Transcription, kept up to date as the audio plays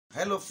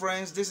Hello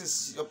friends, this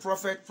is your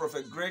Prophet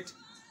Great.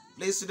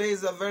 Please, today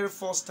is the very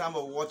first time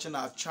of watching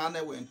our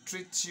channel. We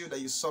entreat you that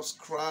you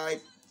subscribe,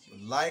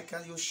 you like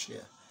and you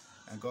share.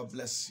 And God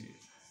bless you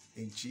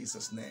in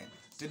Jesus' name.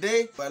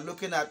 Today we're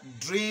looking at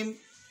dream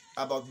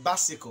about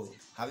bicycle.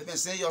 Have you been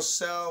seeing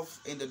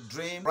yourself in the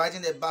dream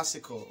riding a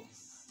bicycle?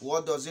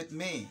 What does it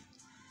mean?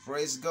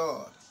 Praise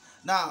God.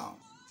 Now,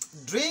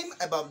 dream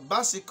about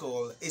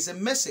bicycle is a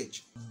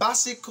message.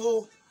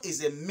 Bicycle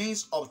is a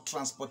means of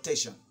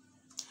transportation.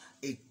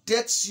 It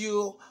takes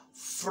you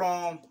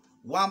from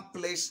one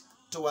place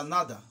to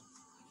another,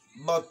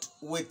 but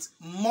with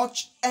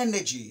much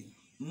energy,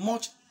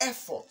 much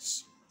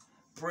efforts.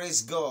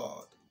 Praise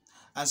God.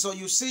 And so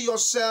you see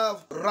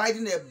yourself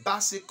riding a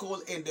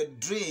bicycle in the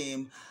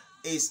dream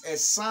is a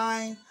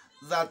sign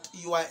that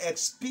you are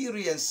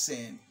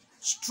experiencing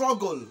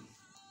struggle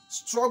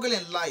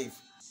in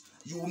life.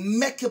 You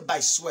make it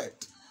by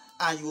sweat,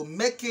 and you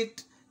make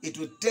it, it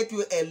will take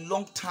you a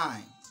long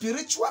time.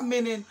 Spiritual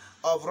meaning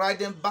of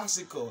riding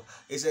bicycle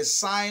is a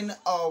sign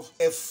of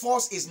a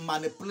force is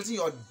manipulating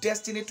your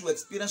destiny to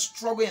experience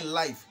struggle in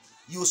life.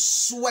 You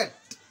sweat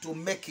to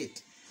make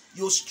it.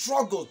 You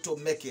struggle to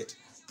make it.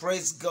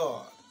 Praise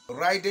God.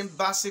 Riding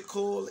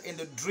bicycle in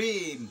the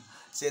dream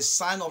is a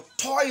sign of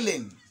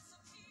toiling.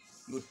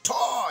 You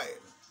toil.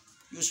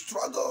 You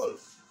struggle.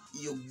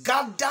 You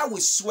gather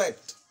with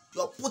sweat.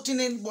 You're putting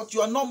in, but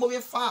you are not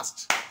moving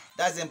fast.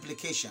 That's the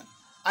implication.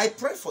 I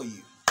pray for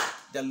you.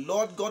 The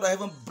Lord God of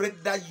heaven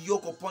break that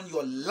yoke upon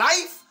your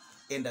life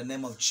in the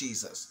name of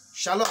Jesus.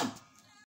 Shalom.